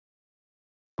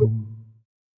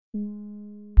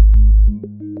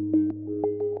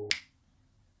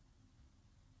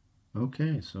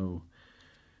Okay, so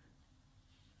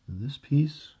this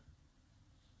piece,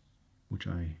 which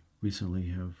I recently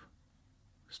have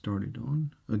started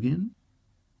on again,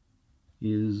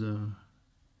 is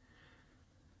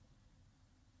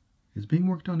being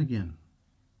worked on again.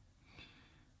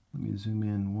 Let me zoom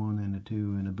in, 1 and a 2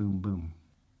 and a boom boom.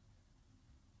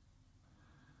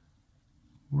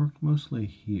 Worked mostly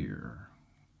here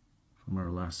from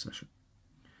our last session.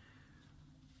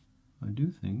 I do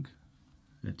think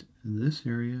that this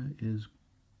area is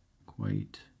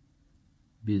quite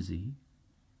busy,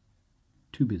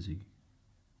 too busy.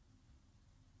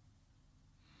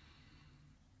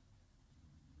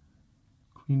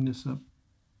 Clean this up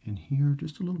in here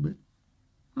just a little bit,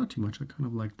 not too much. I kind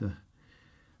of like the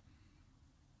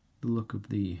look of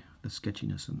the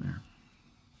sketchiness in there.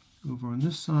 Over on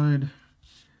this side,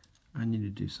 I need to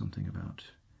do something about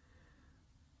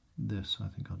this. I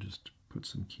think I'll just put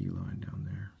some key line down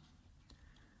there.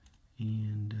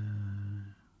 And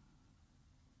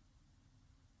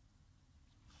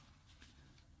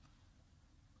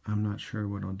I'm not sure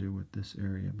what I'll do with this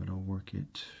area, but I'll work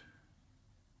it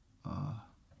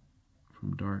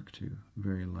from dark to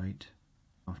very light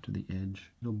off to the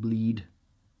edge. It'll bleed,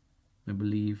 I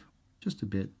believe, just a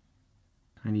bit,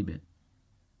 tiny bit,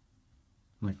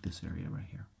 like this area right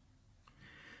here.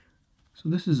 So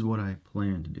this is what I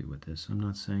plan to do with this. I'm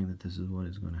not saying that this is what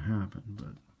is going to happen,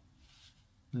 but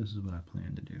this is what I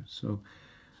plan to do. So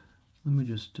let me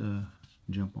just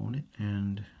jump on it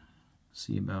and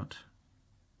see about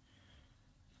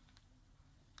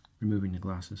removing the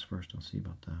glasses first. I'll see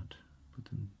about that. Put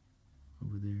them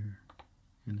over there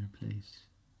in their place.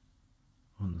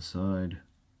 On the side.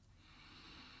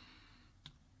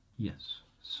 Yes.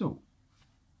 So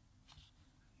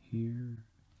here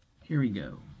we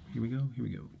go. Here we go. Here we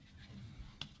go.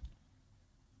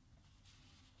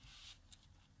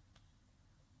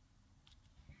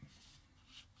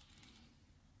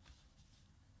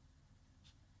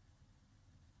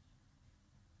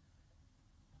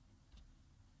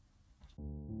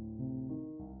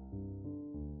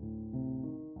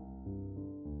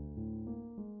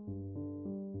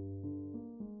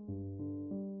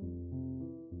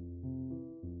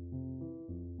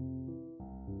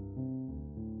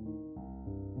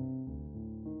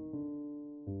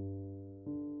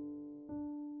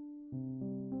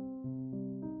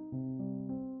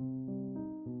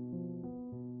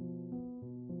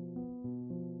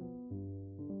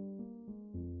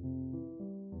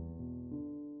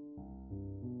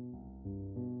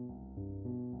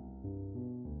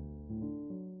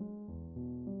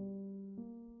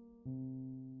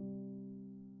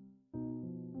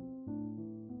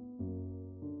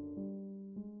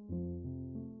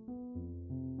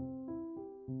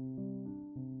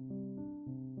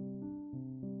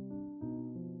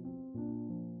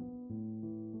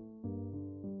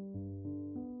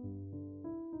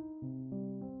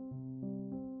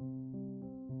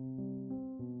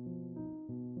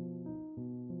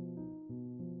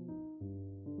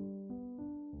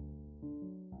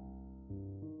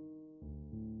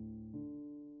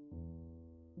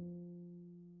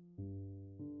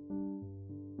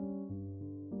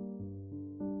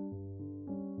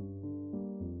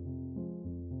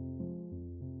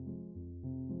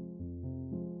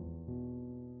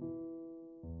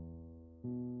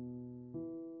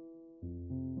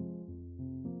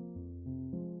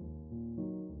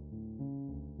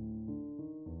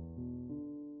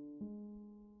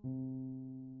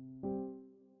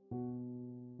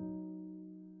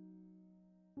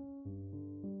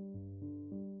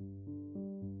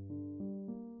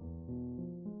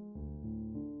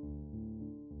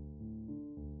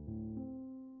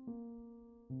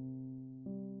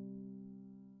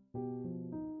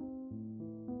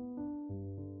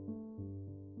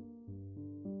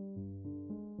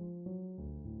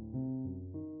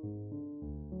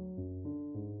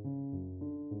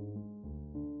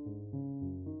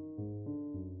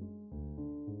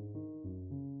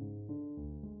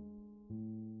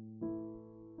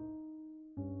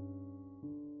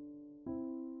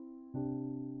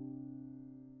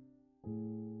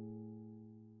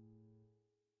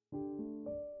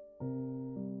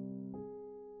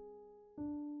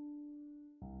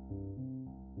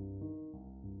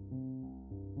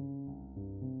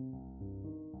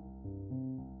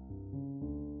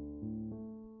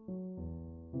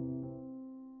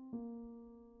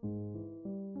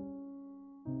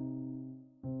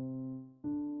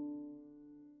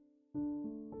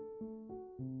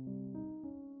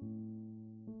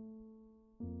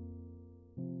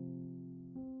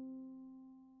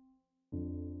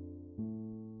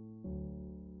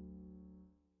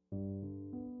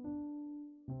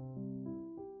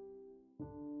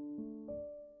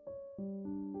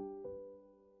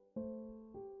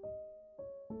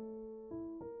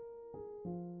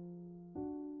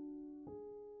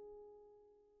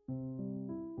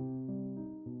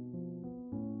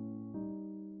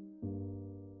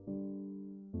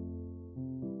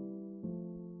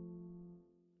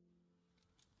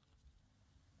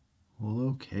 Well,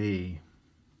 okay.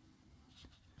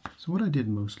 So what I did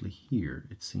mostly here,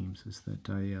 it seems, is that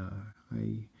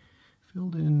I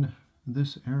filled in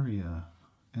this area,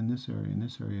 and this area, and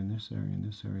this area, and this area, and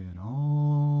this area, and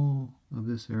all of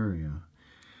this area,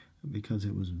 because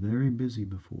it was very busy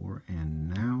before, and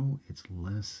now it's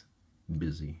less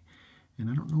busy.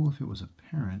 And I don't know if it was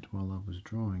apparent while I was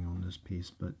drawing on this piece,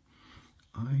 but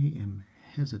I am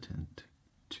hesitant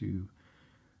to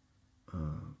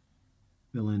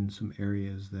fill in some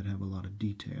areas that have a lot of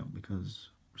detail, because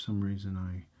for some reason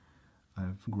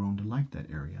I've grown to like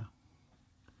that area,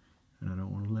 and I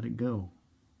don't want to let it go,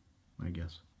 I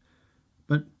guess.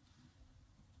 But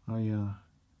I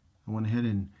went ahead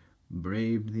and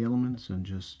braved the elements and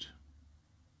just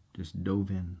dove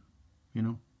in. You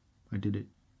know, I did it.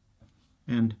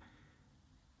 And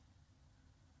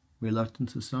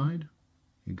reluctance aside,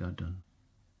 it got done.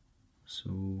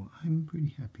 So I'm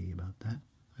pretty happy about that.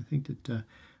 I think that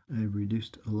I've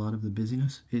reduced a lot of the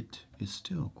busyness. It is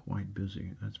still quite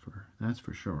busy, that's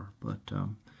for sure, but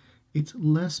it's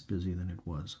less busy than it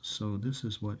was. So this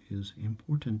is what is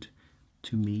important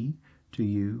to me, to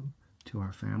you, to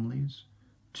our families,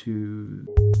 to